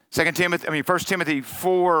First Timothy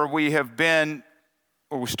 4, we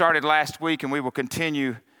started last week and we will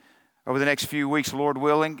continue over the next few weeks, Lord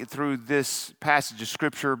willing, through this passage of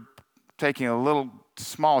Scripture, taking a little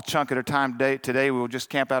small chunk at a time today. We will just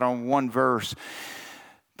camp out on one verse.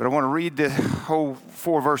 But I want to read the whole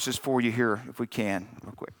 4 verses for you here, if we can,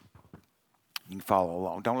 real quick. You can follow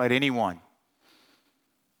along. Don't let anyone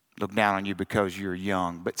look down on you because you're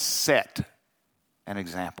young, but set an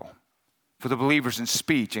example for the believers in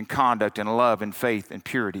speech and conduct and love and faith and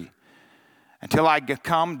purity. Until I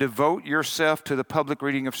come, devote yourself to the public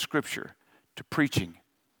reading of Scripture, to preaching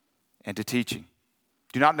and to teaching.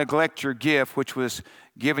 Do not neglect your gift, which was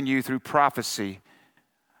given you through prophecy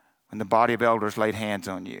when the body of elders laid hands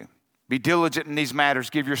on you. Be diligent in these matters.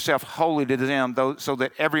 Give yourself wholly to them, so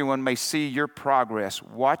that everyone may see your progress.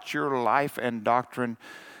 Watch your life and doctrine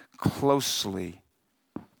closely.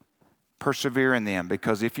 Persevere in them,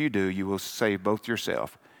 because if you do, you will save both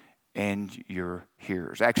yourself and your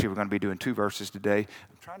hearers. Actually, we're going to be doing 2 verses today.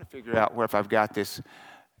 I'm trying to figure out if I've got this.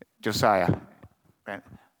 Josiah, it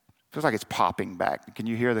feels like it's popping back. Can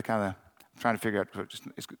you hear the kind of, I'm trying to figure out,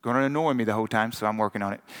 it's going to annoy me the whole time, so I'm working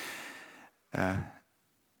on it.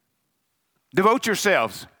 Devote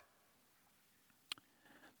yourselves.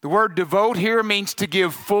 The word devote here means to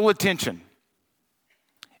give full attention.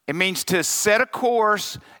 It means to set a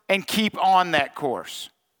course and keep on that course.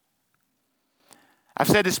 I've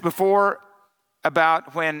said this before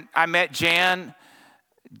about when I met Jan,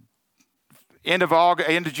 end of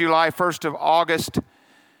July, 1st of August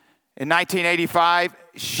in 1985.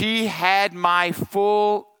 She had my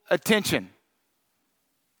full attention.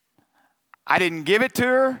 I didn't give it to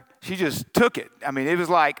her. She just took it. It was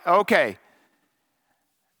like, okay.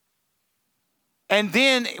 And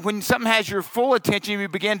then when something has your full attention, you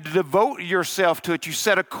begin to devote yourself to it. You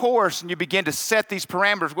set a course and you begin to set these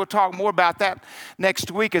parameters. We'll talk more about that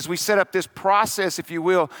next week as we set up this process, if you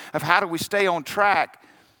will, of how do we stay on track.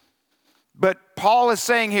 But Paul is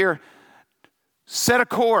saying here, set a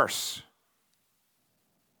course.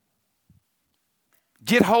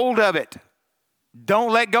 Get hold of it.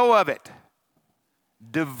 Don't let go of it.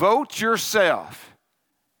 Devote yourself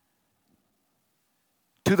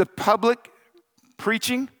to the public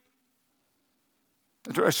preaching,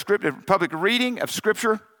 public reading of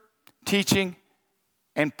Scripture, teaching,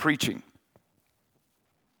 and preaching.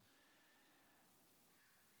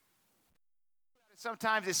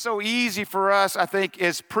 Sometimes it's so easy for us, I think,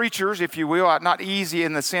 as preachers, if you will, not easy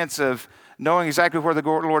in the sense of knowing exactly where the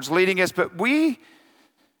Lord's leading us, but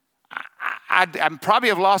I probably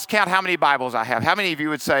have lost count how many Bibles I have. How many of you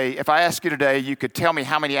would say, if I ask you today, you could tell me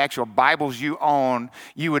how many actual Bibles you own,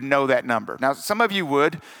 you would know that number? Now, some of you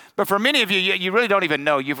would, but for many of you, you really don't even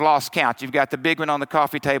know. You've lost count. You've got the big one on the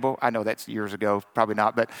coffee table. I know that's years ago, probably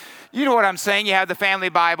not, but you know what I'm saying. You have the family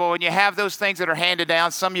Bible, and you have those things that are handed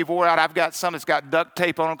down. Some you've wore out. I've got some that's got duct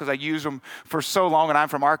tape on them because I use them for so long, and I'm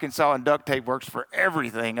from Arkansas, and duct tape works for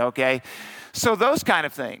everything, okay? So those kind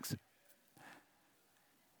of things.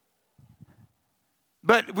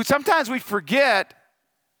 But sometimes we forget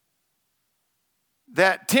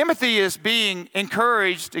that Timothy is being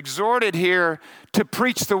encouraged, exhorted here to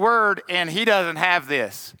preach the word, and he doesn't have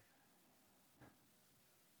this.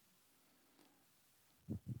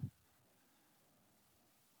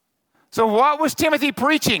 So what was Timothy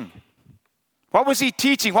preaching? What was he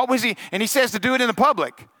teaching? And he says to do it in the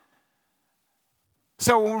public.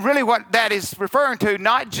 So really what that is referring to,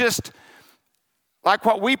 not just like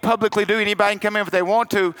what we publicly do, anybody can come in if they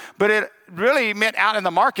want to, but it really meant out in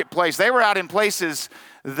the marketplace. They were out in places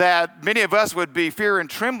that many of us would be fear and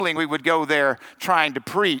trembling. We would go there trying to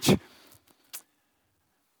preach.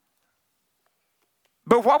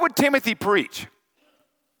 But what would Timothy preach?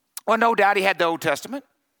 Well, no doubt he had the Old Testament,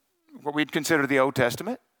 what we'd consider the Old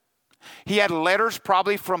Testament. He had letters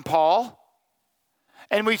probably from Paul.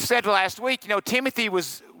 And we said last week, Timothy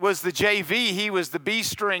was the JV. He was the B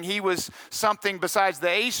string. He was something besides the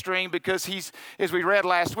A string because as we read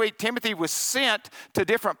last week, Timothy was sent to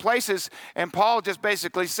different places. And Paul just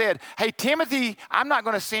basically said, hey, Timothy, I'm not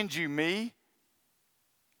going to send you me.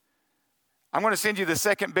 I'm going to send you the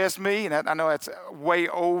second best me. And I know that's way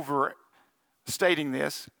overstating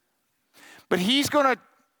this. But he's going to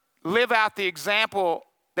live out the example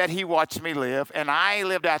that he watched me live, and I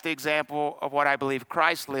lived out the example of what I believe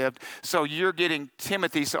Christ lived. So you're getting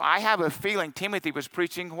Timothy. So I have a feeling Timothy was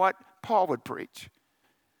preaching what Paul would preach.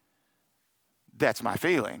 That's my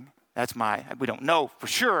feeling. We don't know for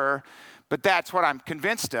sure, but that's what I'm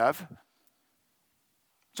convinced of.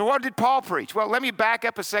 So what did Paul preach? Well, let me back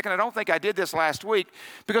up a second. I don't think I did this last week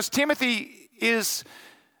because Timothy is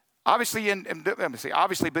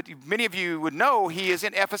Obviously, but many of you would know he is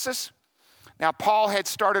in Ephesus. Now, Paul had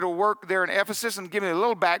started a work there in Ephesus, and give me a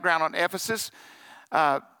little background on Ephesus.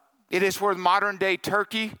 It is where modern-day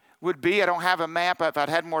Turkey would be. I don't have a map. If I'd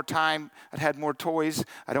had more time, I'd had more toys.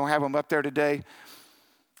 I don't have them up there today.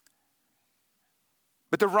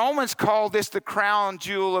 But the Romans called this the crown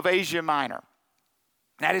jewel of Asia Minor.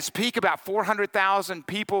 At its peak, about 400,000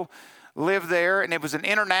 people lived there, and it was an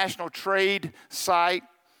international trade site.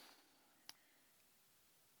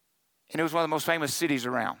 And it was one of the most famous cities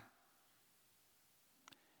around.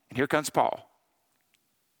 And here comes Paul.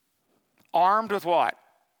 Armed with what?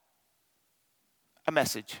 A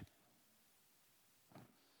message.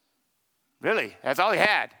 Really, that's all he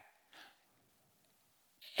had.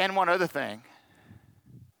 And one other thing.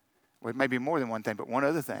 Well, maybe more than one thing, but one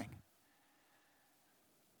other thing.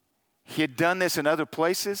 He had done this in other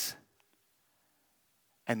places,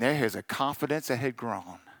 and there is a confidence that had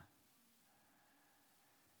grown.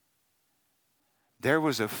 There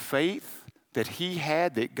was a faith that he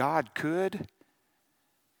had that God could,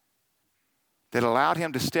 that allowed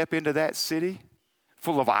him to step into that city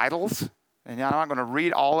full of idols. And I'm not going to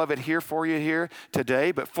read all of it here for you here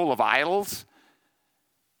today, but full of idols.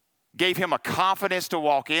 Gave him a confidence to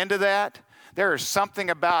walk into that. There is something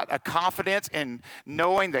about a confidence in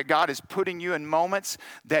knowing that God is putting you in moments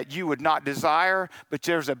that you would not desire, but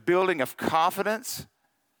there's a building of confidence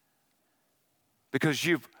because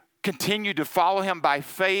you've continued to follow him by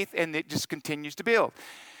faith, and it just continues to build.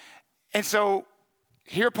 And so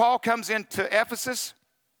here Paul comes into Ephesus,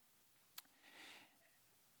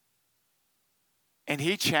 and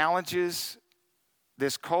he challenges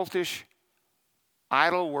this cultish,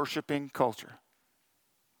 idol-worshiping culture.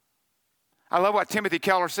 I love what Timothy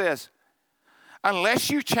Keller says.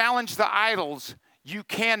 Unless you challenge the idols, you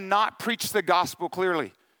cannot preach the gospel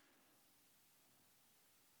clearly.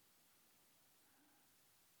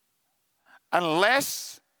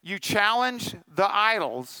 Unless you challenge the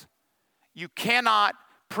idols, you cannot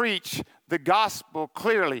preach the gospel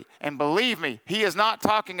clearly. And believe me, he is not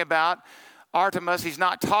talking about Artemis. He is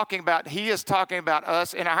talking about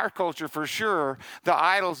us in our culture for sure, the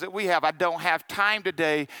idols that we have. I don't have time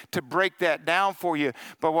today to break that down for you.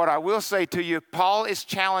 But what I will say to you, Paul is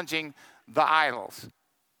challenging the idols.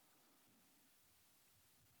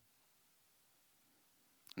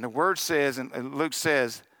 And the word says, and Luke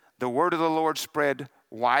says, the word of the Lord spread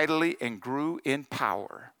widely and grew in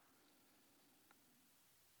power.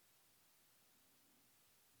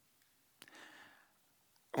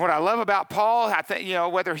 What I love about Paul, I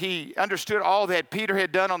think, whether he understood all that Peter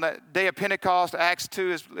had done on the day of Pentecost, Acts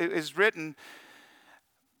 2 is written.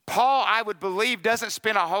 Paul, I would believe, doesn't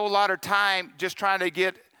spend a whole lot of time just trying to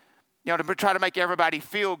get, to try to make everybody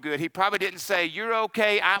feel good. He probably didn't say, you're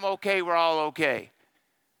okay, I'm okay, we're all okay.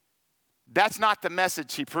 That's not the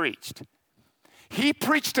message he preached. He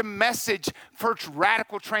preached a message for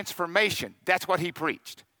radical transformation. That's what he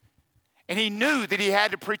preached. And he knew that he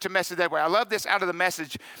had to preach a message that way. I love this out of the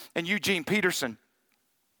Message and Eugene Peterson.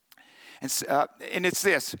 And it's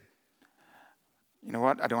this. You know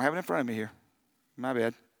what? I don't have it in front of me here. My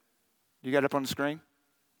bad. You got it up on the screen?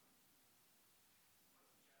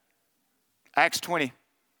 Acts 20.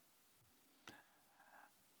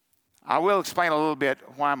 I will explain a little bit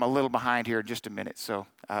why I'm a little behind here in just a minute, so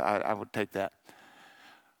I would take that.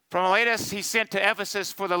 From Miletus, he sent to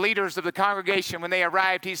Ephesus for the leaders of the congregation. When they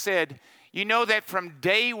arrived, he said, you know that from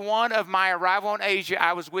day one of my arrival in Asia,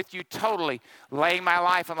 I was with you totally, laying my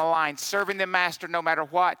life on the line, serving the master no matter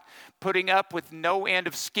what, putting up with no end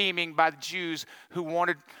of scheming by the Jews who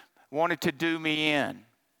wanted to do me in.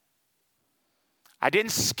 I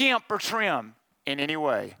didn't skimp or trim in any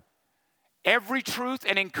way. Every truth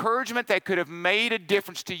and encouragement that could have made a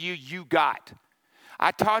difference to you, you got. I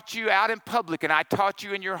taught you out in public, and I taught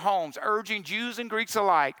you in your homes, urging Jews and Greeks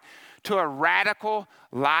alike to a radical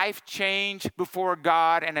life change before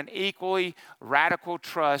God and an equally radical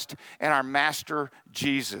trust in our Master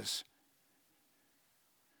Jesus.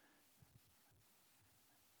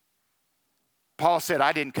 Paul said,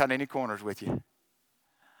 I didn't cut any corners with you.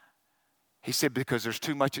 He said, because there's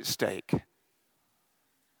too much at stake.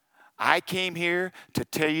 I came here to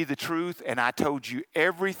tell you the truth, and I told you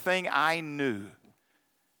everything I knew.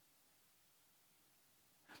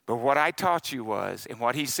 But what I taught you was, and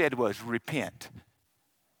what he said was, repent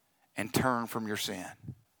and turn from your sin.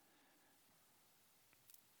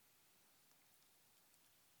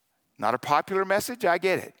 Not a popular message, I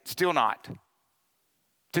get it. Still not.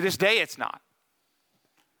 To this day, it's not.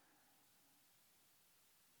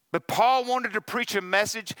 But Paul wanted to preach a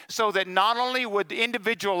message so that not only would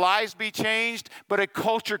individual lives be changed, but a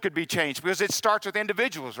culture could be changed, because it starts with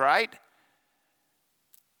individuals, right?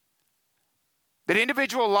 That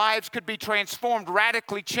individual lives could be transformed,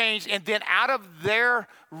 radically changed, and then out of their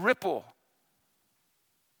ripple,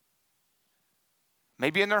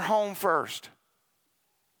 maybe in their home first,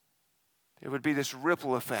 there would be this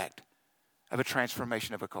ripple effect of a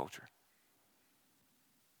transformation of a culture.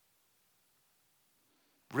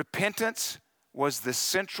 Repentance was the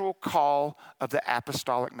central call of the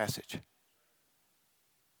apostolic message.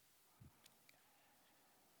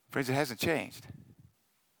 Friends, it hasn't changed.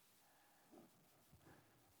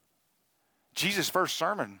 Jesus' first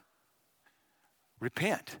sermon,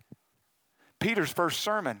 repent. Peter's first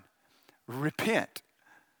sermon, repent.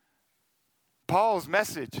 Paul's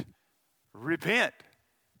message, repent.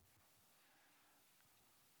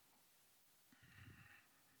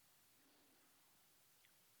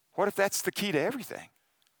 What if that's the key to everything?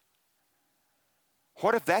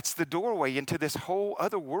 What if that's the doorway into this whole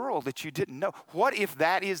other world that you didn't know? What if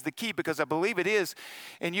that is the key? Because I believe it is.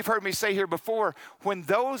 And you've heard me say here before, when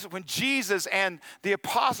Jesus and the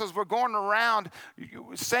apostles were going around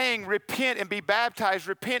saying, repent and be baptized,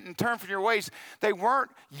 repent and turn from your ways, they weren't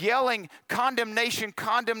yelling condemnation,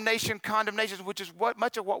 condemnation, condemnation, which is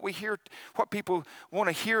much of what we hear, what people want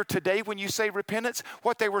to hear today when you say repentance.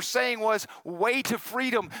 What they were saying was, way to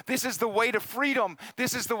freedom. This is the way to freedom.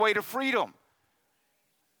 This is the way to freedom.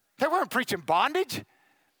 They weren't preaching bondage.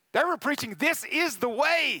 They were preaching, this is the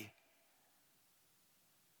way.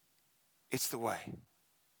 It's the way.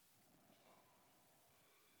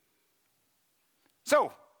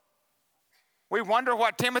 So, we wonder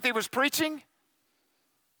what Timothy was preaching.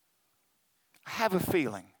 I have a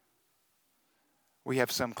feeling we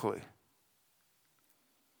have some clue.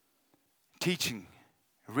 Teaching,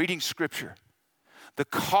 reading Scripture, the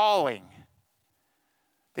calling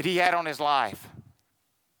that he had on his life.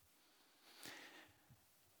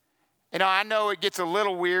 You know, I know it gets a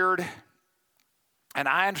little weird, and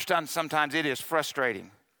I understand sometimes it is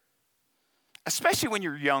frustrating, especially when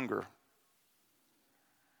you're younger.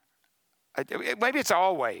 Maybe it's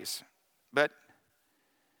always, but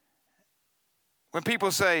when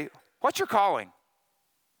people say, what's your calling?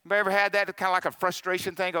 Anybody ever had that kind of like a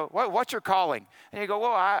frustration thing? Go, what's your calling? And you go,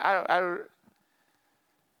 well, I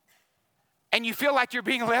and you feel like you're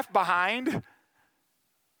being left behind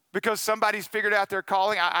because somebody's figured out their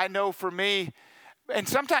calling. I know for me, and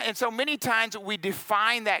so many times we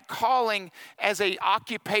define that calling as a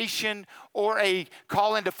occupation or a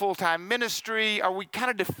call into full-time ministry, or we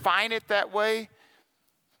kind of define it that way.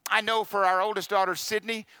 I know for our oldest daughter,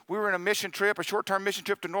 Sydney, we were in a mission trip, a short-term mission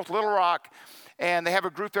trip to North Little Rock, and they have a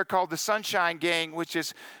group there called the Sunshine Gang, which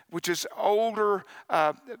is older,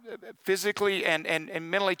 physically and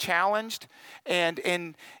mentally challenged.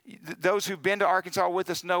 And those who've been to Arkansas with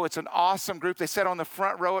us know it's an awesome group. They sit on the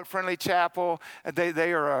front row at Friendly Chapel.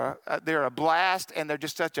 They're a blast, and they're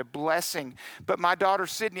just such a blessing. But my daughter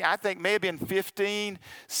Sydney, I think may have been 15,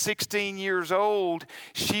 16 years old.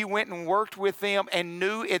 She went and worked with them and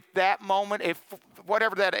knew at that moment, if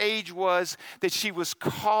whatever that age was, that she was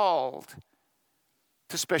called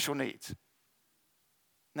to special needs.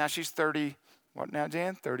 Now she's 30, what now,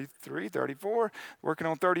 Jan? 33, 34, working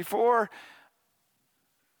on 34.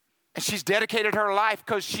 And she's dedicated her life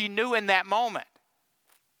because she knew in that moment.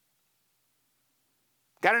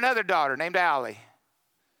 Got another daughter named Allie.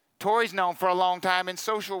 Tori's known for a long time in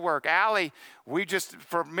social work. Allie,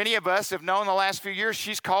 for many of us have known the last few years, she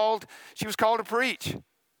was called to preach.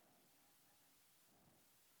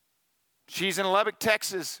 She's in Lubbock,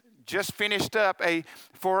 Texas. Just finished up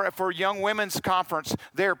for a young women's conference.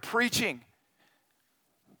 They're preaching.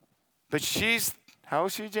 But how old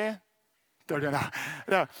is she, Jan?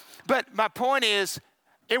 No. But my point is,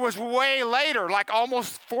 it was way later, like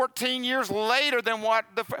almost 14 years later than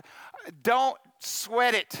don't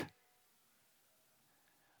sweat it.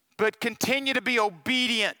 But continue to be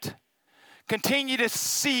obedient. Continue to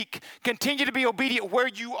seek. Continue to be obedient where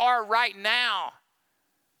you are right now.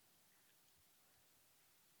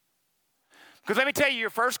 Because let me tell you,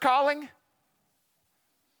 your first calling,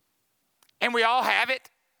 and we all have it,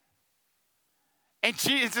 and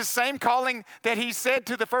it's the same calling that he said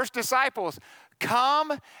to the first disciples,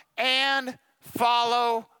 come and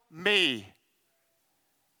follow me.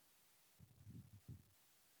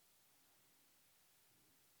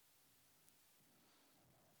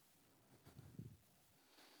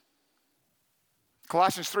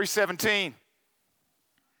 Colossians 3:17.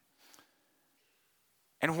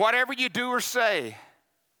 And whatever you do or say,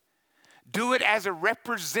 do it as a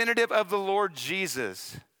representative of the Lord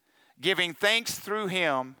Jesus, giving thanks through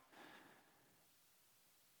him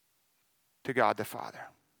to God the Father.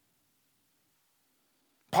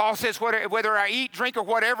 Paul says, whether I eat, drink, or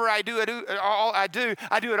whatever I do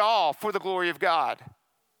it all for the glory of God.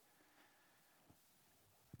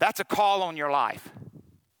 That's a call on your life.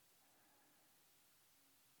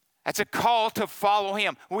 That's a call to follow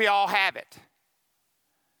him. We all have it.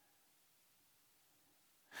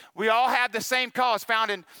 We all have the same call. It's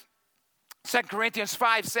found in 2 Corinthians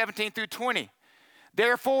 5, 17 through 20.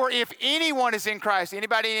 Therefore, if anyone is in Christ,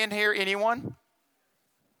 anybody in here, anyone?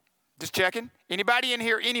 Just checking. Anybody in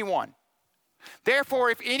here, anyone? Therefore,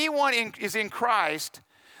 if anyone is in Christ,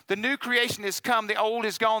 the new creation has come, the old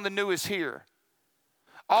is gone, the new is here.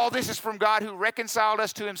 All this is from God who reconciled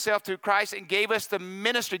us to himself through Christ and gave us the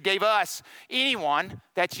ministry, gave us, anyone,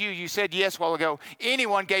 that's you said yes a while ago,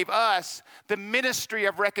 anyone gave us the ministry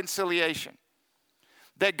of reconciliation.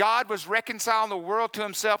 That God was reconciling the world to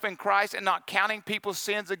himself in Christ and not counting people's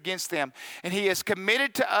sins against them. And he has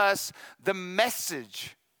committed to us the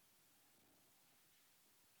message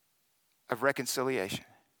of reconciliation.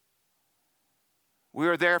 We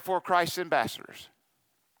are therefore Christ's ambassadors,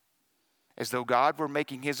 as though God were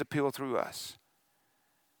making his appeal through us.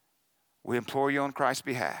 We implore you on Christ's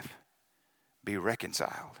behalf, be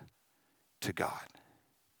reconciled to God.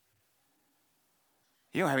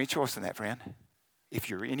 You don't have any choice in that, friend. If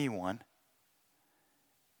you're anyone,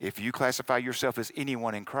 if you classify yourself as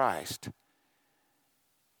anyone in Christ,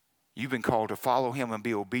 you've been called to follow him and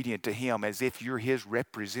be obedient to him as if you're his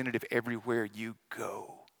representative everywhere you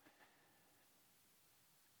go.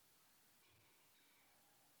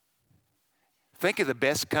 Think of the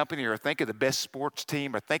best company, or think of the best sports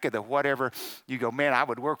team, or think of the whatever. You go, man, I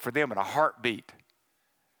would work for them in a heartbeat.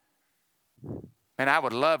 And I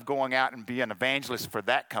would love going out and being an evangelist for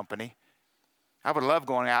that company. I would love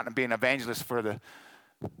going out and being an evangelist for the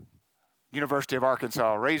University of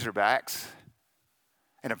Arkansas Razorbacks.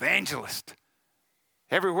 An evangelist.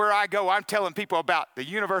 Everywhere I go, I'm telling people about the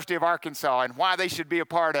University of Arkansas and why they should be a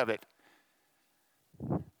part of it.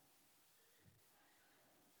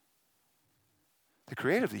 The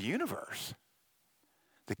creator of the universe,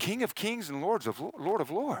 the King of kings and Lord of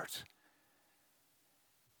lords.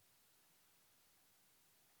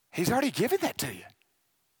 He's already given that to you.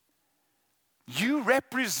 You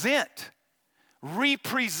represent.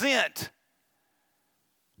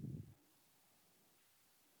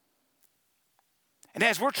 And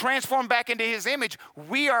as we're transformed back into his image,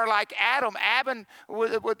 we are like Adam. Adam,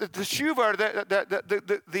 with the teshuva,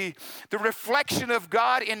 the reflection of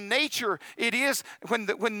God in nature. It is when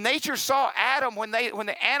nature saw Adam, when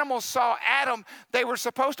the animals saw Adam, they were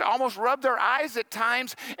supposed to almost rub their eyes at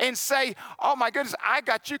times and say, "Oh my goodness, I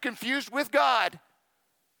got you confused with God."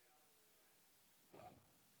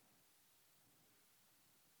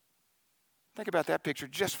 Think about that picture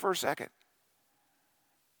just for a second.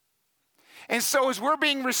 And so as we're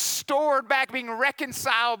being restored back, being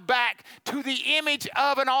reconciled back to the image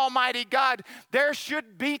of an almighty God, there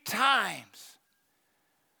should be times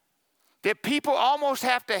that people almost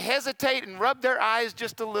have to hesitate and rub their eyes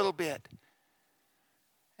just a little bit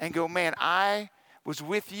and go, man, I was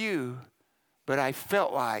with you, but I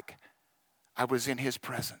felt like I was in his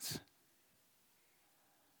presence.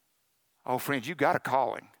 Oh, friends, you got a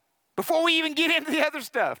calling. Before we even get into the other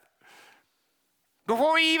stuff,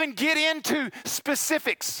 before we even get into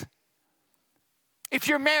specifics, if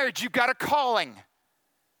you're married, you've got a calling.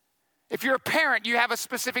 If you're a parent, you have a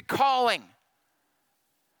specific calling.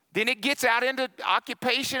 Then it gets out into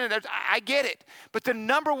occupation, and I get it. But the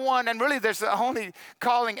number one, and really there's the only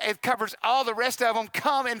calling, it covers all the rest of them,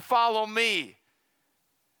 come and follow me.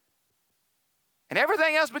 And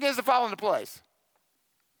everything else begins to fall into place.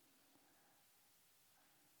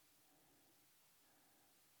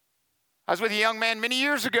 I was with a young man many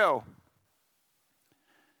years ago.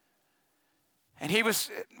 And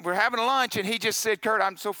we're having lunch, and he just said, Kurt,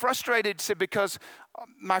 I'm so frustrated. He said, because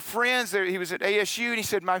my friends, he was at ASU, and he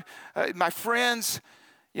said, my friends,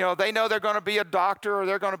 they know they're going to be a doctor, or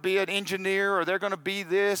they're going to be an engineer, or they're going to be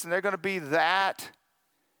this, and they're going to be that.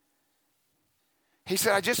 He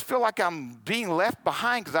said, I just feel like I'm being left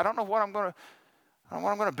behind because I don't know what I'm going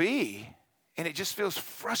to be. And it just feels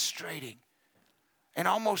frustrating. And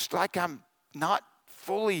almost like I'm not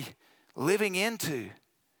fully living into.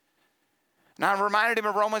 Now, I reminded him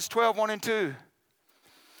of Romans 12, 1 and 2.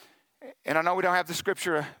 And I know we don't have the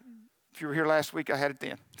scripture. If you were here last week, I had it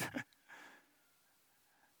then.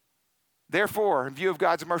 Therefore, in view of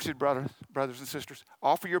God's mercy, brothers and sisters,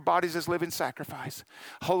 offer your bodies as living sacrifice,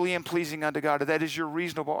 holy and pleasing unto God. That is your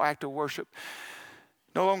reasonable act of worship.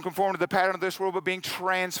 No longer conformed to the pattern of this world, but being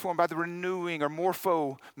transformed by the renewing or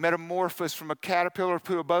metamorphosis from a caterpillar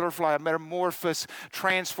to a butterfly, a metamorphosis,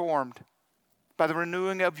 transformed by the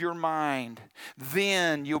renewing of your mind.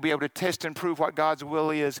 Then you'll be able to test and prove what God's will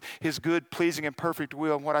is, his good, pleasing, and perfect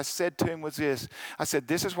will. And what I said to him was this. I said,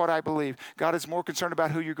 this is what I believe. God is more concerned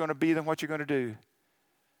about who you're going to be than what you're going to do.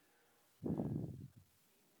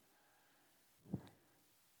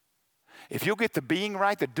 If you'll get the being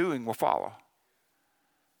right, the doing will follow.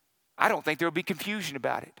 I don't think there will be confusion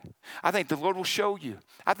about it. I think the Lord will show you.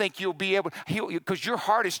 I think you'll be able, because your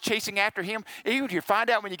heart is chasing after him. Even if you find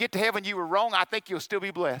out when you get to heaven you were wrong, I think you'll still be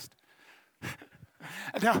blessed.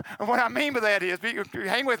 Now, what I mean by that is,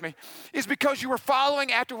 hang with me, is because you were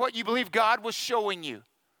following after what you believe God was showing you.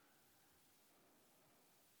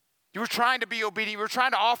 You were trying to be obedient. You were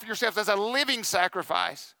trying to offer yourself as a living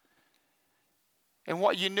sacrifice. And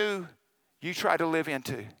what you knew, you tried to live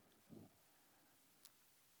into.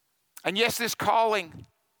 And yes, this calling,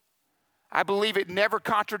 I believe it never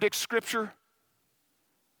contradicts Scripture.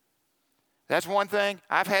 That's one thing.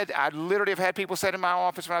 I literally have had people say in my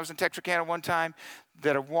office when I was in Texarkana one time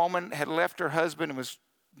that a woman had left her husband and was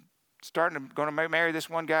going to marry this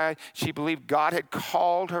one guy. She believed God had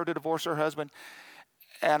called her to divorce her husband.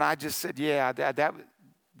 And I just said, yeah, that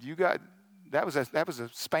was a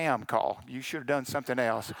spam call. You should have done something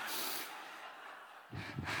else.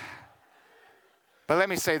 But let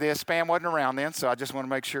me say this, spam wasn't around then, so I just want to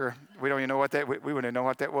make sure we don't even know what that, we wouldn't even know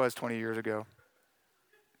what that was 20 years ago.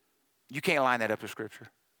 You can't line that up with Scripture.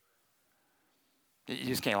 You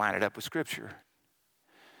just can't line it up with Scripture.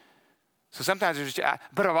 So sometimes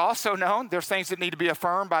but I've also known there's things that need to be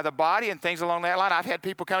affirmed by the body and things along that line. I've had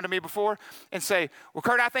people come to me before and say, well,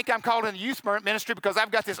 Kurt, I think I'm called in the youth ministry because I've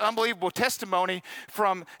got this unbelievable testimony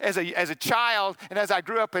from as a child and as I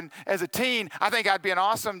grew up and as a teen. I think I'd be an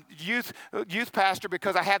awesome youth pastor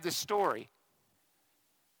because I have this story.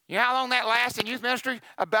 You know how long that lasts in youth ministry?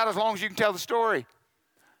 About as long as you can tell the story.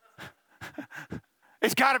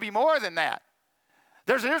 It's got to be more than that.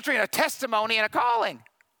 There's a difference between a testimony and a calling.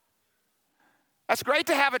 That's great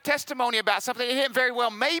to have a testimony about something. It very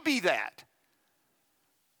well may be that.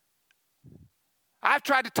 I've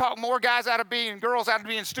tried to talk more guys out of being, girls out of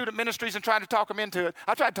being student ministries and trying to talk them into it.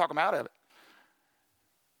 I've tried to talk them out of it.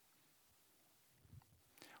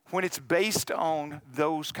 When it's based on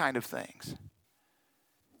those kind of things.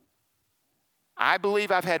 I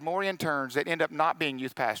believe I've had more interns that end up not being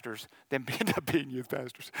youth pastors than end up being youth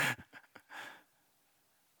pastors.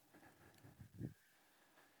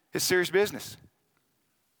 It's serious business.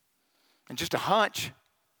 And just a hunch,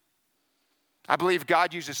 I believe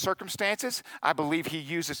God uses circumstances. I believe he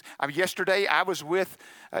uses, yesterday I was with,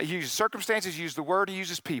 he uses circumstances, he uses the word, he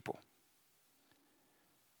uses people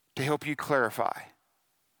to help you clarify.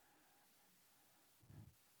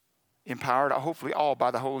 Empowered, hopefully all by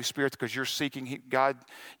the Holy Spirit, because you're seeking God,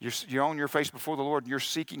 you're on your face before the Lord, and you're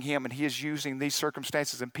seeking him, and he is using these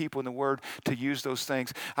circumstances and people in the Word to use those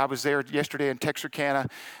things. I was there yesterday in Texarkana,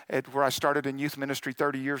 where I started in youth ministry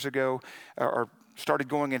 30 years ago, or started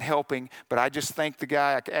going and helping, but I just thanked the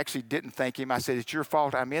guy. I actually didn't thank him. I said, it's your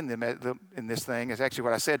fault I'm in this thing, is actually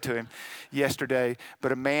what I said to him yesterday.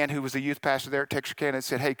 But a man who was a youth pastor there at Texarkana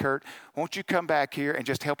said, hey, Kurt, won't you come back here and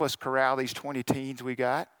just help us corral these 20 teens we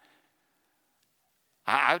got?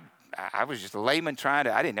 I was just a layman I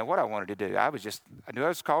didn't know what I wanted to do. I knew I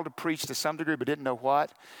was called to preach to some degree, but didn't know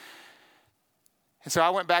what. And so I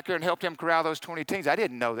went back there and helped him corral those 20 teens. I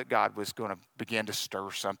didn't know that God was going to begin to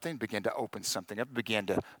stir something, begin to open something up, begin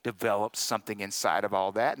to develop something inside of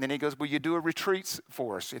all that. And then he goes, will you do a retreat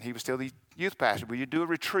for us? And he was still the youth pastor. Will you do a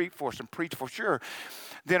retreat for us and preach for us? Sure.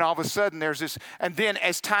 Then all of a sudden there's this, and then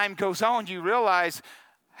as time goes on, you realize,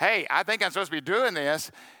 hey, I think I'm supposed to be doing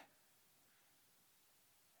this.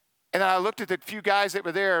 And then I looked at the few guys that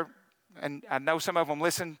were there, and I know some of them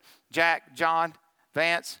listen. Jack, John,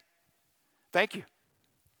 Vance, thank you.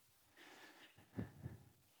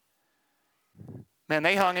 Man,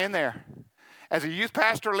 they hung in there. As a youth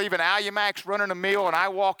pastor leaving Alumax, running a meal, and I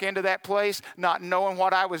walk into that place not knowing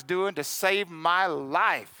what I was doing to save my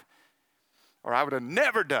life. Or I would have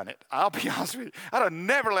never done it. I'll be honest with you. I'd have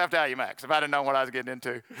never left Alumax if I'd have known what I was getting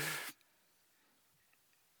into.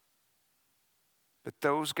 But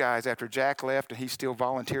those guys, after Jack left and he still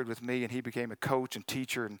volunteered with me and he became a coach and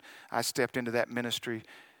teacher and I stepped into that ministry,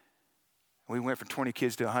 we went from 20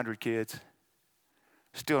 kids to 100 kids,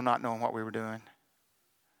 still not knowing what we were doing.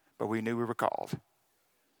 But we knew we were called.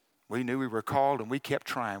 We knew we were called and we kept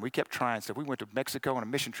trying. So we went to Mexico on a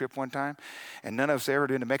mission trip one time and none of us ever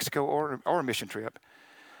been to Mexico or a mission trip.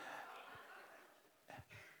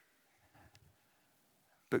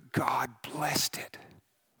 But God blessed it.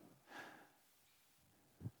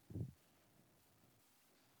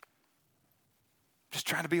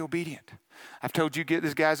 trying to be obedient. I've told you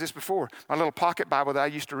guys this before. My little pocket Bible that I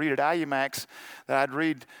used to read at Alumax, that I'd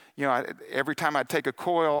read, every time I'd take a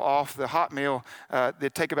coil off the hot meal,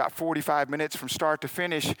 it'd take about 45 minutes from start to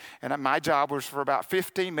finish. And my job was for about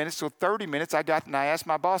 15 minutes, so 30 minutes. I asked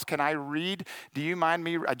my boss, can I read? Do you mind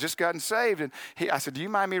me? I just gotten saved. And I said, do you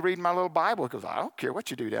mind me reading my little Bible? He goes, I don't care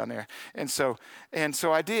what you do down there. And so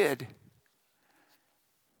I did.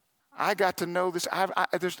 I got to know this.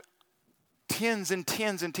 There's tens and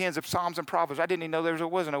tens and tens of Psalms and Proverbs. I didn't even know there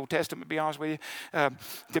was an Old Testament, to be honest with you.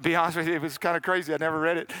 To be honest with you, it was kind of crazy. I never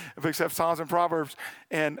read it except Psalms and Proverbs.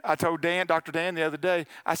 And I told Dr. Dan the other day,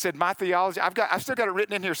 I said, my theology, I've still got it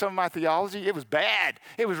written in here, some of my theology. It was bad.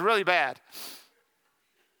 It was really bad.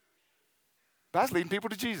 But I was leading people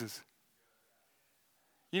to Jesus.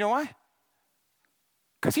 You know why?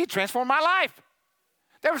 Because he transformed my life.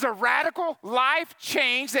 There was a radical life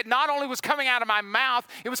change that not only was coming out of my mouth,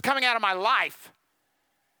 it was coming out of my life.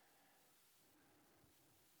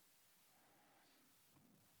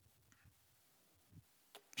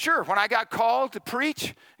 Sure, when I got called to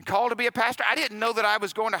preach and called to be a pastor, I didn't know that I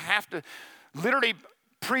was going to have to literally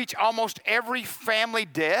preach almost every family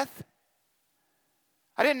death.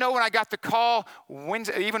 I didn't know when I got the call,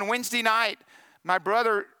 even Wednesday night, my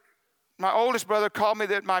oldest brother called me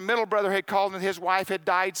that my middle brother had called me that his wife had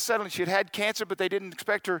died suddenly. She had had cancer, but they didn't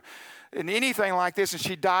expect her in anything like this, and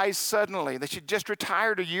she dies suddenly. That she just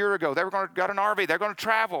retired a year ago. They got an RV. They're going to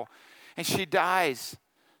travel, and she dies.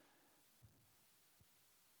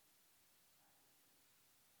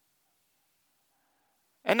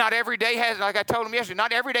 And not every day has, like I told him yesterday,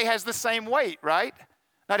 not every day has the same weight, right?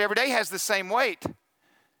 Not every day has the same weight.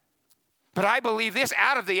 But I believe this,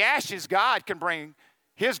 out of the ashes, God can bring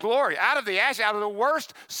his glory. Out of the ashes, out of the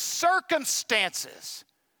worst circumstances.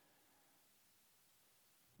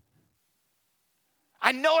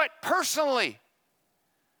 I know it personally.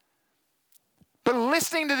 But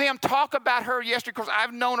listening to them talk about her yesterday, because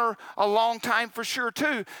I've known her a long time for sure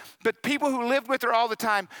too, but people who lived with her all the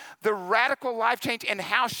time, the radical life change and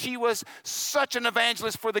how she was such an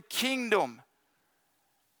evangelist for the kingdom.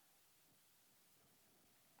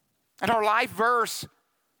 And our life verse,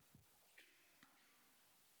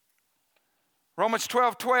 Romans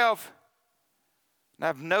 12:12, and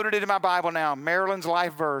I've noted it in my Bible now, Marilyn's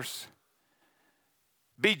life verse.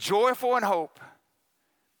 Be joyful in hope,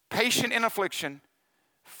 patient in affliction,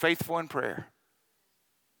 faithful in prayer.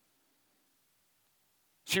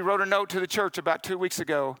 She wrote a note to the church about 2 weeks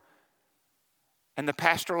ago, and the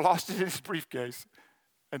pastor lost it in his briefcase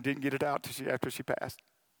and didn't get it out after she passed.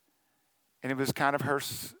 And it was kind of her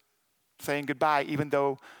saying goodbye, even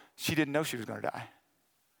though she didn't know she was going to die.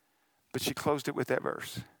 But she closed it with that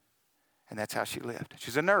verse. And that's how she lived.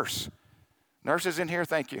 She's a nurse. Nurses in here,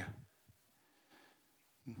 thank you.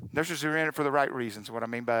 Nurses are in it for the right reasons. What I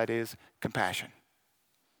mean by it is compassion.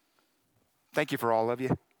 Thank you for all of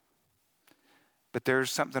you. But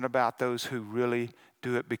there's something about those who really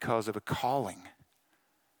do it because of a calling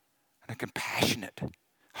and a compassionate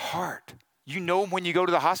heart. You know when you go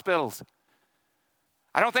to the hospitals.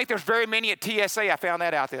 I don't think there's very many at TSA. I found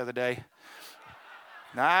that out the other day.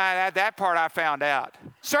 Nah, that part I found out.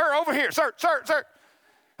 Sir, over here. Sir.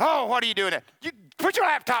 Oh, what are you doing? You put your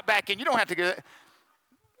laptop back in. You don't have to get it.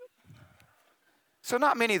 So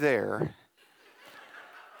not many there.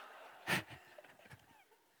 And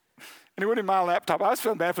it wasn't even my laptop. I was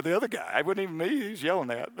feeling bad for the other guy. It wasn't even me. He was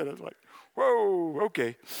yelling at. But I was like, whoa,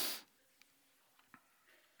 okay.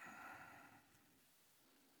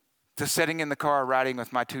 Just sitting in the car riding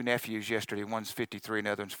with my two nephews yesterday. One's 53 and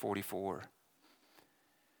the other one's 44.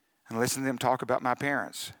 And listening to them talk about my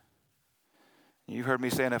parents. You've heard me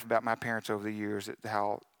say enough about my parents over the years,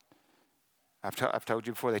 how I've told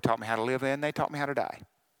you before, they taught me how to live and they taught me how to die.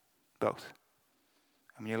 Both.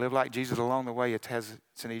 And when you live like Jesus along the way, it's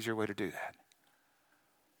an easier way to do that.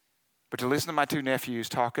 But to listen to my two nephews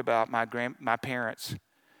talk about my parents,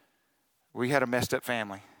 we had a messed up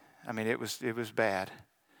family. I mean, it was bad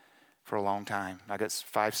for a long time. I got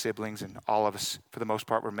 5 siblings, and all of us, for the most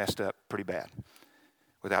part, were messed up pretty bad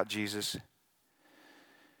without Jesus.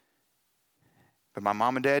 But my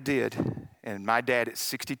mom and dad did. And my dad at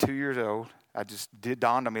 62 years old,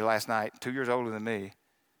 dawned on me last night, 2 years older than me.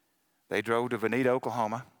 They drove to Veneta,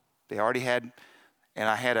 Oklahoma. They already had, and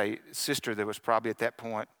I had a sister that was probably at that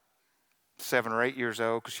point 7 or 8 years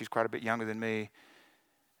old, because she's quite a bit younger than me.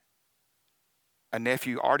 A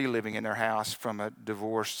nephew already living in their house from a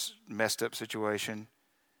divorce, messed up situation.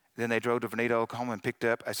 Then they drove to Veneta, Oklahoma and picked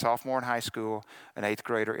up a sophomore in high school, an 8th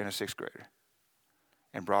grader, and a 6th grader.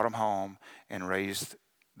 And brought them home and raised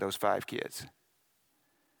those 5 kids.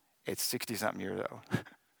 At 60-something years old.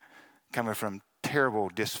 Coming from terrible,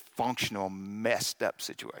 dysfunctional, messed up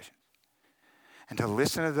situations. And to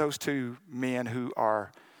listen to those two men who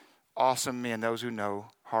are awesome men, those who know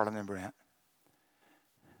Harlan and Brent.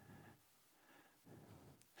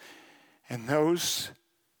 And those,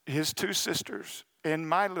 his two sisters and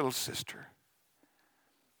my little sister.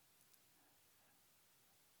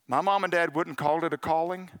 My mom and dad wouldn't call it a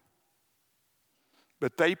calling,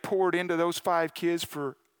 but they poured into those 5 kids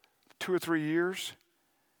for 2 or 3 years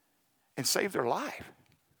and saved their life.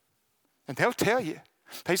 And they'll tell you.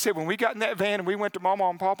 They said when we got in that van and we went to Mama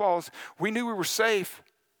and Papa's, we knew we were safe.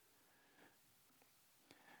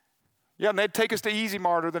 Yeah, and they'd take us to Easy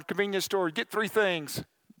Mart or the convenience store, get 3 things.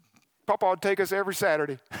 Papa would take us every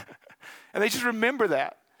Saturday. And they just remember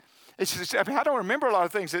that. It's just, I mean, I don't remember a lot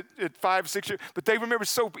of things at 5, 6 years, but they remember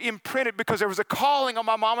so imprinted because there was a calling on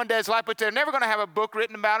my mom and dad's life, but they're never going to have a book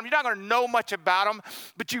written about them. You're not going to know much about them,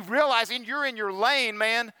 but you realize you're in your lane,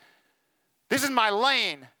 man. This is my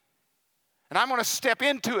lane, and I'm going to step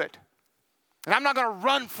into it, and I'm not going to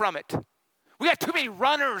run from it. We got too many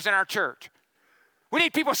runners in our church. We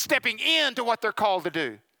need people stepping into what they're called to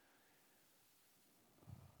do.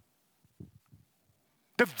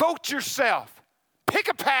 Devote yourself. Pick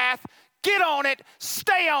a path, get on it,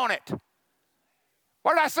 stay on it.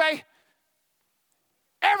 What did I say?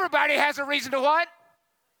 Everybody has a reason to what?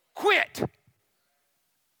 Quit.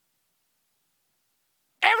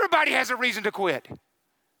 Everybody has a reason to quit.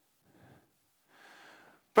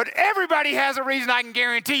 But everybody has a reason, I can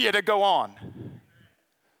guarantee you, to go on.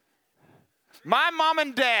 My mom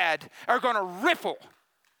and dad are going to ripple.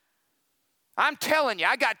 I'm telling you,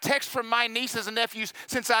 I got texts from my nieces and nephews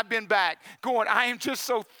since I've been back going, I am just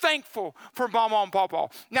so thankful for Mama and Papa.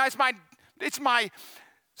 Now, it's my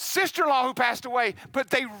sister-in-law who passed away, but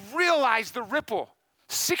they realized the ripple.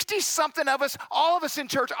 60-something of us, all of us in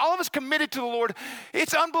church, all of us committed to the Lord.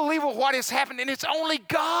 It's unbelievable what has happened, and it's only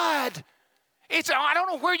God. I don't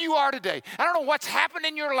know where you are today. I don't know what's happened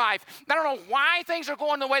in your life. I don't know why things are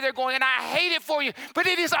going the way they're going, and I hate it for you. But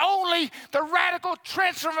it is only the radical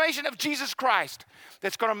transformation of Jesus Christ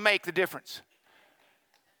that's going to make the difference.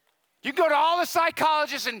 You can go to all the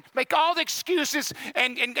psychologists and make all the excuses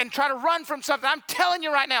and try to run from something. I'm telling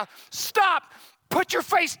you right now, stop, put your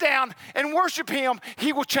face down, and worship Him.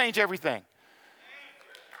 He will change everything.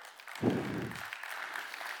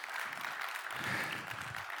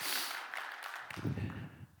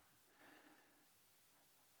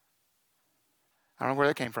 I don't know where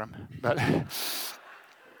that came from, but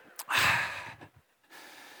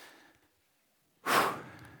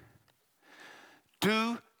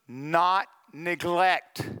do not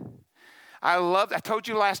neglect. I told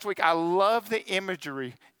you last week, I love the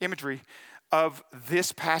imagery of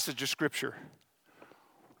this passage of Scripture.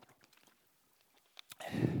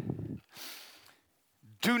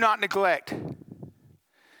 Do not neglect.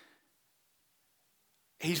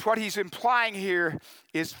 What he's implying here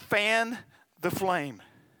is fan the flame.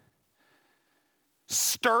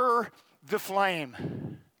 Stir the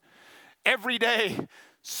flame. Every day,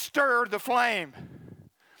 stir the flame.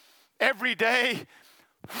 Every day,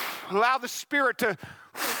 allow the Spirit to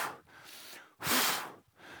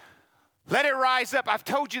let it rise up. I've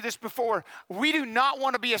told you this before. We do not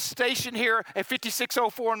want to be a station here at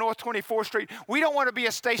 5604 North 24th Street. We don't want to be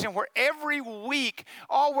a station where every week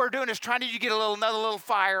all we're doing is trying to get another little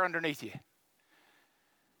fire underneath you.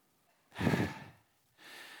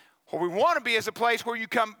 What we want to be is a place where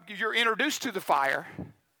you're introduced to the fire.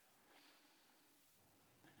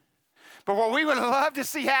 But what we would love to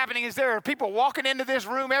see happening is there are people walking into this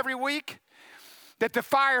room every week that the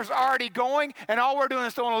fire's already going, and all we're doing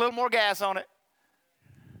is throwing a little more gas on it.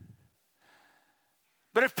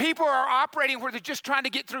 But if people are operating where they're just trying to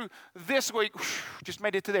get through this week, just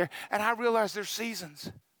made it to there, and I realize there's seasons.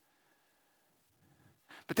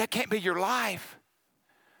 But that can't be your life.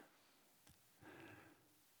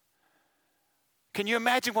 Can you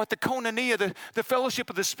imagine what the koinonia, the fellowship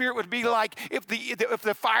of the Spirit would be like if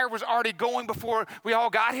the fire was already going before we all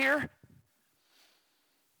got here?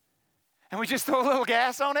 And we just throw a little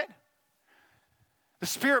gas on it? The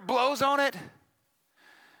Spirit blows on it?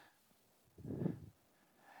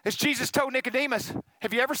 As Jesus told Nicodemus,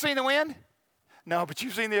 have you ever seen the wind? No, but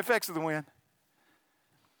you've seen the effects of the wind.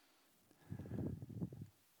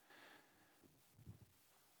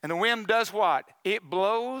 And the wind does what? It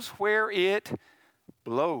blows where it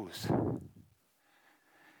blows.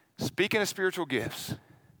 Speaking of spiritual gifts,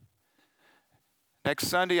 next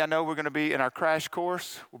Sunday, I know we're going to be in our crash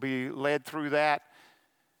course. We'll be led through that.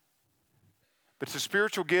 But it's the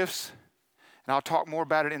spiritual gifts, and I'll talk more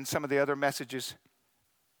about it in some of the other messages.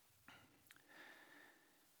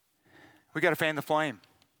 We got to fan the flame.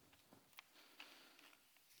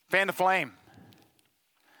 Fan the flame.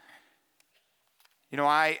 You know,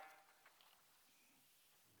 I've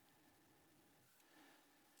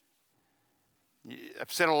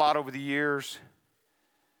said a lot over the years.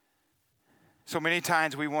 So many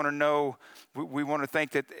times we want to know, we want to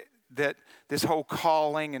think that this whole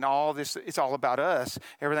calling and all this, it's all about us.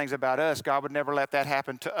 Everything's about us. God would never let that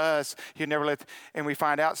happen to us. He'd never let, and we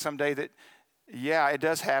find out someday that, yeah, it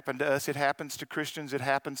does happen to us. It happens to Christians. It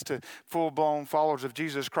happens to full-blown followers of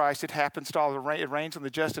Jesus Christ. It happens to all the, it rains on the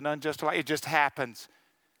just and unjust alike. It just happens.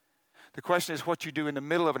 The question is what you do in the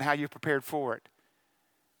middle of it and how you prepared for it.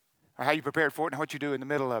 Or how you prepared for it and what you do in the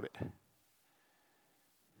middle of it.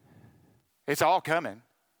 It's all coming.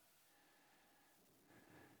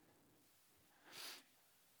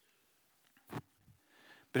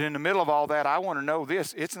 But in the middle of all that, I want to know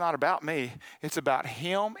this. It's not about me. It's about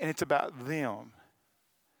Him and it's about them.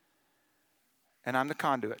 And I'm the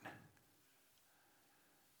conduit.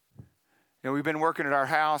 You know, we've been working at our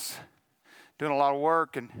house, doing a lot of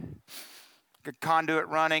work and the conduit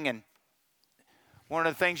running. And one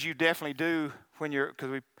of the things you definitely do when you're,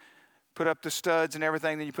 because we put up the studs and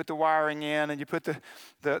everything, then you put the wiring in and you put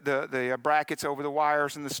the brackets over the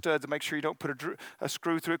wires and the studs to make sure you don't put a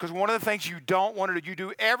screw through it. Because one of the things you don't want to do, you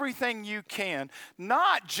do everything you can,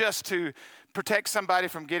 not just to protect somebody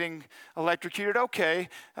from getting electrocuted. Okay,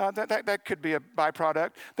 that could be a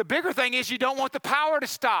byproduct. The bigger thing is you don't want the power to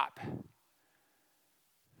stop.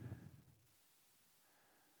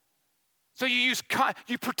 So you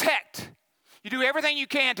protect. You do everything you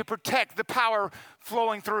can to protect the power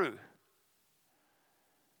flowing through.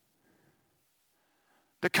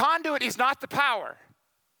 The conduit is not the power.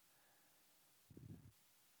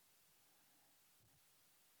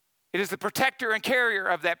 It is the protector and carrier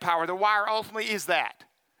of that power. The wire ultimately is that.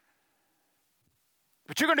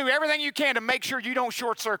 But you're going to do everything you can to make sure you don't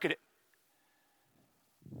short circuit it.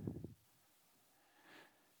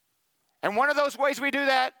 And one of those ways we do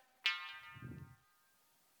that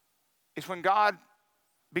is when God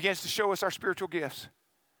begins to show us our spiritual gifts.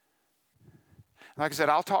 Like I said,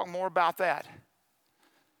 I'll talk more about that.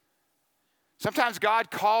 Sometimes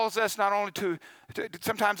God calls us not only to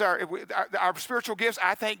sometimes our spiritual gifts,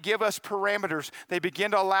 I think, give us parameters. They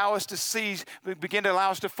begin to allow us to see, begin to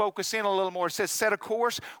allow us to focus in a little more. It says, set a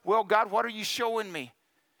course. Well, God, what are you showing me?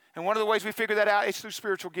 And one of the ways we figure that out is through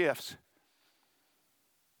spiritual gifts.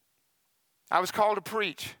 I was called to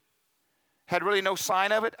preach. Had really no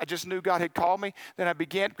sign of it. I just knew God had called me. Then I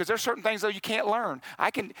began, because there's certain things, though, you can't learn.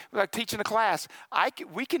 Like teaching a class,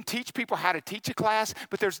 we can teach people how to teach a class,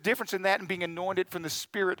 but there's a difference in that and being anointed from the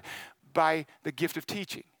Spirit by the gift of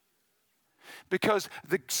teaching. Because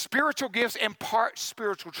the spiritual gifts impart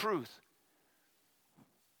spiritual truth.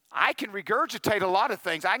 I can regurgitate a lot of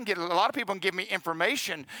things. A lot of people can give me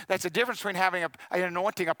information. That's the difference between having an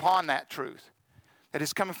anointing upon that truth that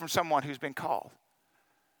is coming from someone who's been called.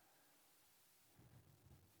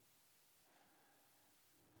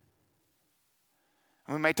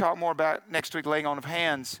 We may talk more about next week laying on of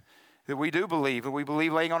hands that we do believe. And we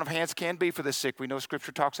believe laying on of hands can be for the sick. We know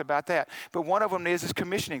Scripture talks about that. But one of them is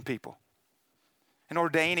commissioning people and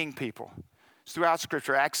ordaining people. It's throughout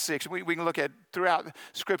Scripture, Acts 6. We can look at throughout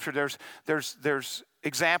Scripture. There's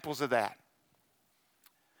examples of that.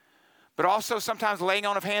 But also sometimes laying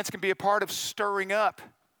on of hands can be a part of stirring up.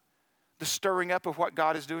 The stirring up of what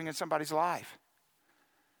God is doing in somebody's life.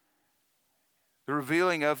 The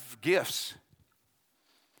revealing of gifts.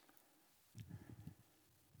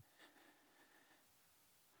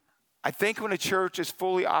 I think when a church is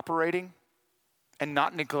fully operating and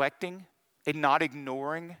not neglecting and not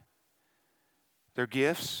ignoring their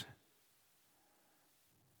gifts,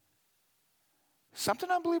 something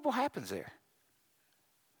unbelievable happens there.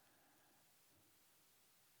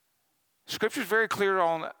 Scripture is very clear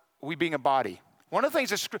on we being a body. One of the things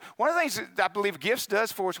that I believe gifts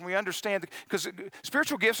does for us when we understand, because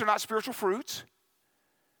spiritual gifts are not spiritual fruits.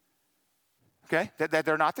 Okay, that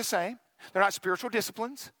they're not the same. They're not spiritual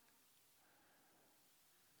disciplines.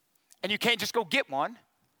 And you can't just go get one,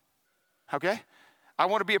 okay? I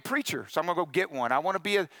want to be a preacher, so I'm going to go get one. I want to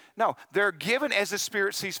be no, they're given as the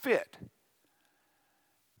Spirit sees fit.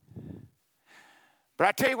 But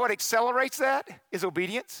I tell you what accelerates that is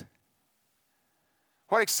obedience.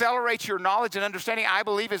 What accelerates your knowledge and understanding, I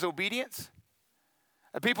believe, is obedience.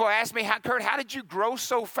 People ask me, Kurt, how did you grow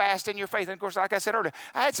so fast in your faith? And of course, like I said earlier,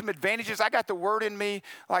 I had some advantages. I got the Word in me.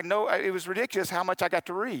 It was ridiculous how much I got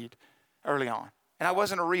to read early on. And I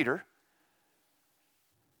wasn't a reader.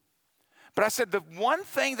 But I said the one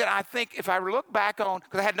thing that I think if I look back on,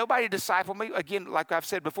 because I had nobody to disciple me, again, like I've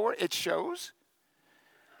said before, it shows.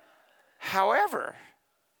 However,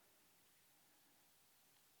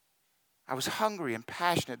 I was hungry and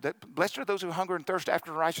passionate. Blessed are those who hunger and thirst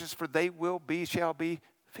after righteousness, for they shall be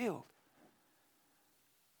filled.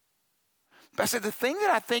 But I said, the thing that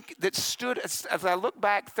I think that stood, as I look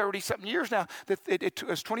back 30-something years now, that it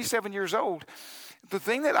was 27 years old, the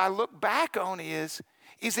thing that I look back on is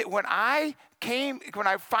that when I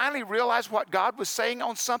finally realized what God was saying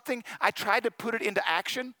on something, I tried to put it into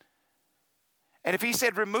action. And if he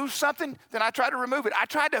said remove something, then I tried to remove it. I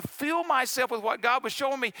tried to fill myself with what God was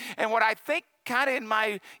showing me. And what I think kind of in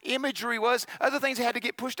my imagery was other things had to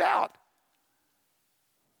get pushed out.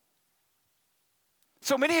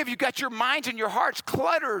 So many of you got your minds and your hearts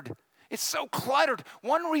cluttered. It's so cluttered.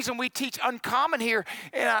 One reason we teach Uncommon here,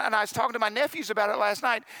 and I was talking to my nephews about it last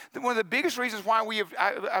night, that one of the biggest reasons why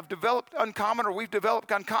I've developed Uncommon, or we've developed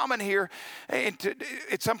Uncommon here, and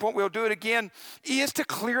at some point we'll do it again, is to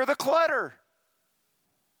clear the clutter.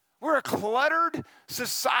 We're a cluttered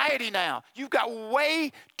society now. You've got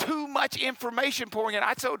way too much information pouring in.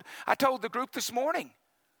 I told the group this morning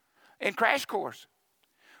in Crash Course.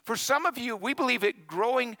 For some of you, we believe that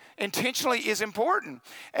growing intentionally is important.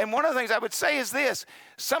 And one of the things I would say is this.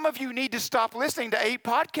 Some of you need to stop listening to 8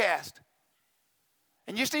 podcasts.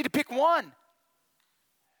 And you just need to pick one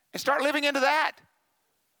and start living into that.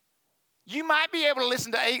 You might be able to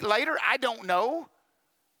listen to 8 later. I don't know.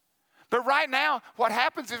 But right now, what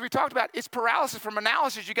happens is we talked about, it's paralysis from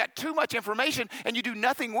analysis. You got too much information and you do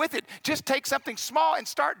nothing with it. Just take something small and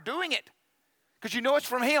start doing it. Because you know it's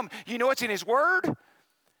from him. You know it's in his word.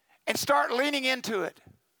 And start leaning into it.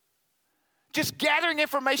 Just gathering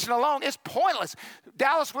information alone is pointless.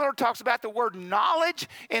 Dallas Willard talks about the word knowledge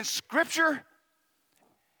in Scripture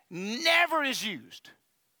never is used.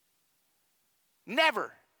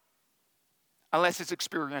 Never. Unless it's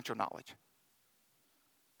experiential knowledge.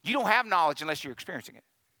 You don't have knowledge unless you're experiencing it.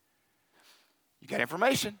 You got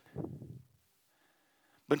information.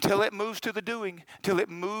 But until it moves to the doing, till it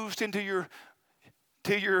moves into your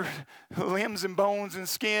limbs and bones and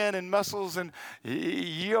skin and muscles, and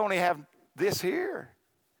you only have this here.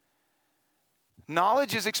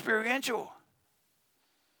 Knowledge is experiential.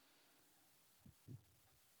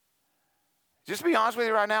 Just to be honest with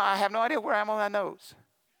you right now, I have no idea where I'm on my nose.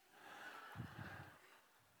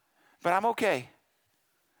 But I'm okay.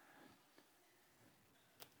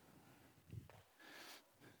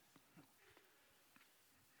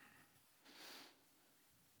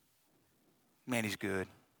 Man, he's good.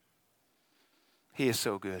 He is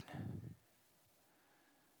so good.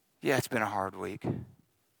 Yeah, it's been a hard week.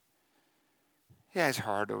 Yeah, it's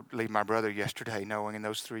hard to leave my brother yesterday knowing, and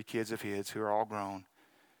those 3 kids of his who are all grown,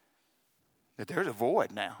 that there's a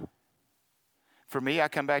void now. For me, I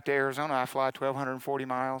come back to Arizona, I fly 1,240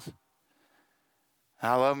 miles.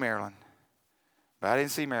 I love Maryland, but I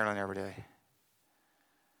didn't see Maryland every day.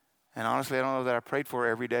 And honestly, I don't know that I prayed for her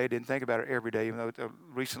every day, didn't think about her every day, even though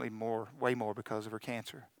recently way more because of her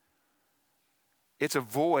cancer. It's a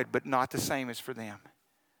void, but not the same as for them.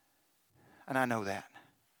 And I know that.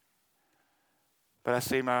 But I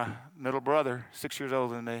see my middle brother, 6 years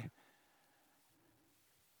older than me.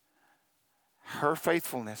 Her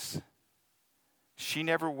faithfulness, she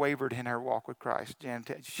never wavered in her walk with Christ. Jan,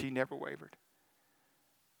 she never wavered.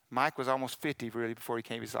 Mike was almost 50 really before he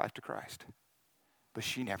gave his life to Christ. But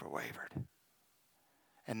she never wavered.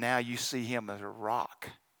 And now you see him as a rock.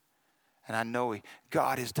 And I know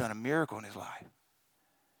God has done a miracle in his life.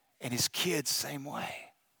 And his kids, same way.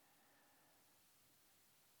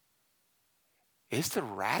 It's the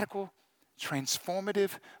radical,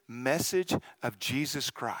 transformative message of Jesus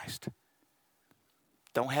Christ.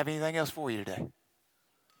 Don't have anything else for you today.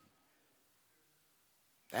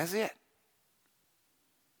 That's it.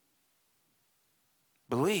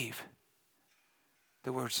 Believe.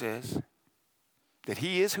 The word says that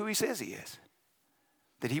he is who he says he is.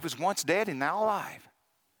 That he was once dead and now alive.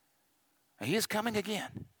 And he is coming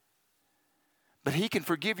again. But he can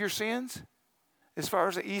forgive your sins as far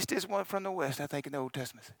as the east is from the west, I think, in the Old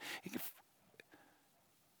Testament.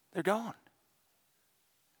 They're gone.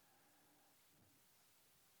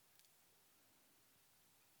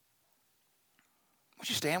 Would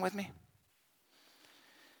you stand with me?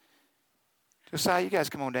 Josiah, you guys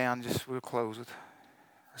come on down. We'll close with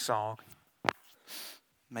a song.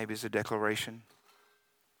 Maybe it's a declaration.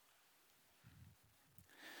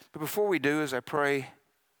 But before we do, as I pray,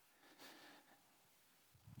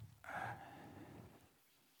 I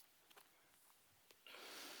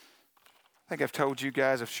think I've told you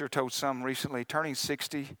guys, I've sure told some recently, turning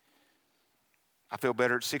 60, I feel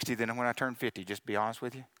better at 60 than when I turned 50, just to be honest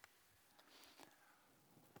with you.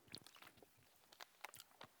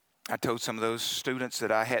 I told some of those students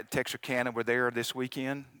that I had Texarkana were there this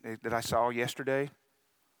weekend that I saw yesterday.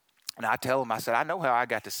 And I tell them, I said, I know how I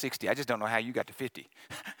got to 60. I just don't know how you got to 50.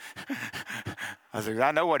 I said, I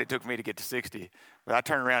know what it took me to get to 60. But I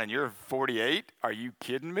turn around and you're 48? Are you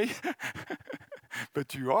kidding me?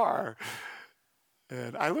 But you are.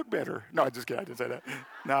 And I look better. No, I just kidding. I didn't say that.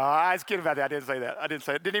 No, I was kidding about that. I didn't say that. I didn't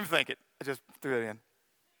say it. Didn't even think it. I just threw it in.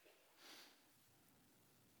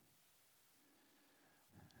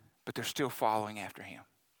 But they're still following after him.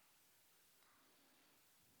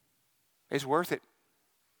 It's worth it.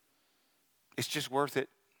 It's just worth it.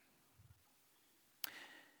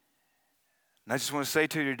 And I just want to say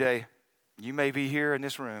to you today, you may be here in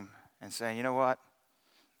this room and saying, you know what?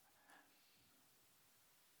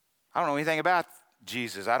 I don't know anything about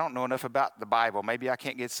Jesus. I don't know enough about the Bible. Maybe I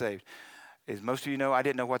can't get saved. As most of you know, I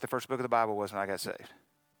didn't know what the first book of the Bible was when I got saved.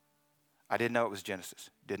 I didn't know it was Genesis.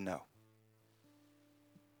 Didn't know.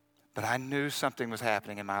 But I knew something was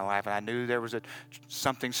happening in my life, and I knew there was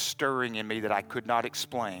something stirring in me that I could not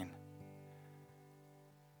explain.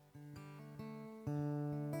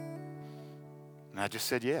 And I just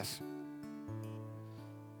said yes.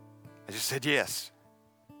 I just said yes.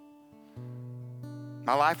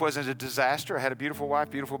 My life wasn't a disaster. I had a beautiful wife,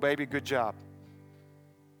 beautiful baby, good job.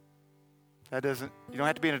 You don't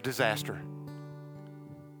have to be in a disaster.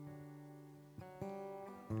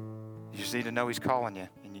 You just need to know he's calling you,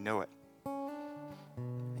 and you know it.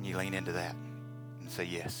 And you lean into that and say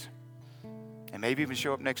yes. And maybe even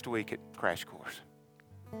show up next week at Crash Course.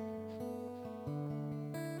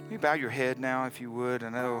 You bow your head now, if you would. I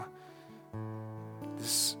know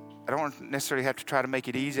I don't necessarily have to try to make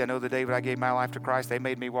it easy. I know the day when I gave my life to Christ, they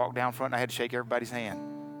made me walk down front and I had to shake everybody's hand.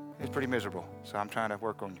 It's pretty miserable. So I'm trying to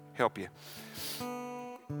work on help you.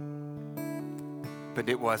 But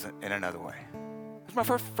it wasn't in another way. It was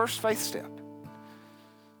my first faith step.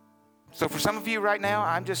 So for some of you right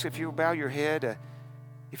now, if you bow your head,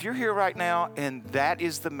 if you're here right now and that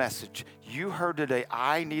is the message you heard today,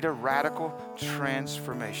 I need a radical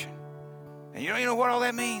transformation. And you don't even know what all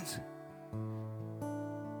that means.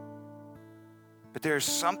 But there's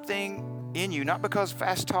something in you, not because of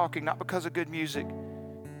fast talking, not because of good music.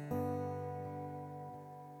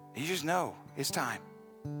 You just know it's time.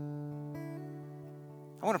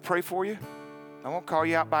 I want to pray for you. I won't call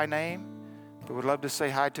you out by name, but would love to say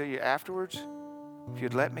hi to you afterwards, if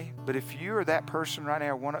you'd let me. But if you are that person right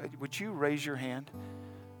now, would you raise your hand?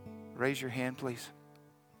 Raise your hand, please.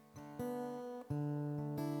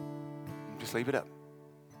 Just leave it up.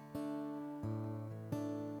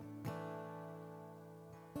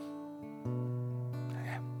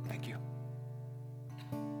 Yeah, thank you.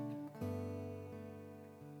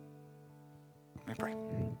 Let me pray.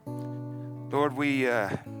 Lord,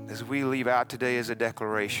 as we leave out today as a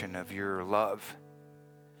declaration of your love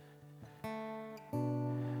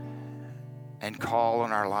and call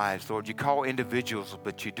on our lives, Lord, you call individuals,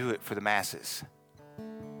 but you do it for the masses.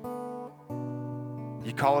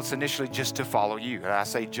 You call us initially just to follow you. And I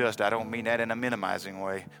say just, I don't mean that in a minimizing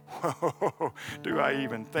way. Whoa, do I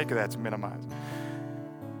even think that's minimized?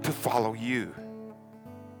 To follow you.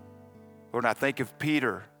 Lord, I think of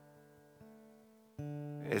Peter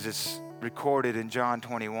as it's recorded in John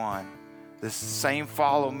 21. The same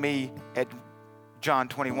follow me at John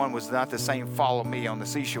 21 was not the same follow me on the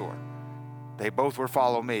seashore. They both were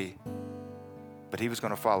follow me, but he was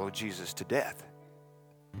going to follow Jesus to death.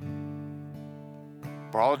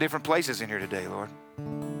 We're all different places in here today, Lord.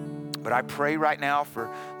 But I pray right now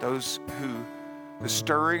for those who were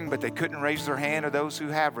stirring, but they couldn't raise their hand, or those who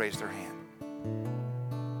have raised their hand,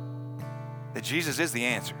 that Jesus is the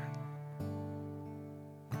answer.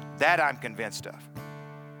 That I'm convinced of.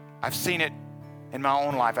 I've seen it in my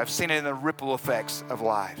own life. I've seen it in the ripple effects of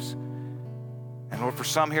lives. And Lord, for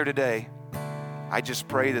some here today, I just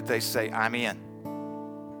pray that they say, I'm in.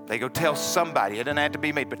 They go tell somebody. It doesn't have to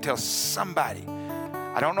be me, but tell somebody.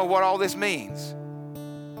 I don't know what all this means.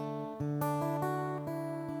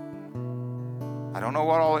 I don't know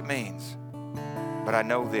what all it means, but I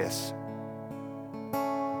know this.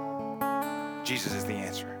 Jesus is the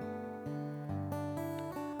answer.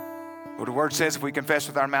 Well, the word says if we confess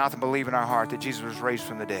with our mouth and believe in our heart that Jesus was raised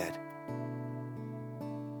from the dead,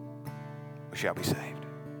 we shall be saved.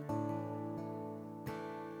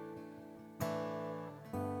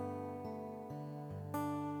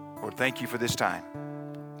 Lord, thank you for this time.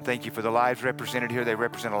 Thank you for the lives represented here. They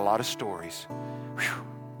represent a lot of stories. Whew.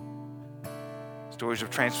 Stories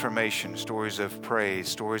of transformation, stories of praise,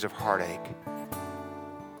 stories of heartache.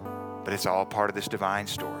 But it's all part of this divine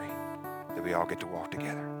story that we all get to walk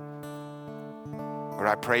together. Lord,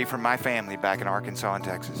 I pray for my family back in Arkansas and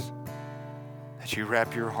Texas, that you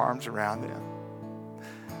wrap your arms around them.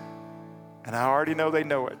 And I already know they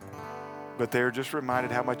know it, but they're just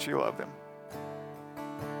reminded how much you love them.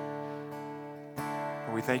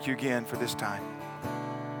 We thank you again for this time.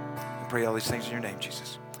 We pray all these things in your name,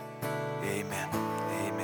 Jesus. Amen.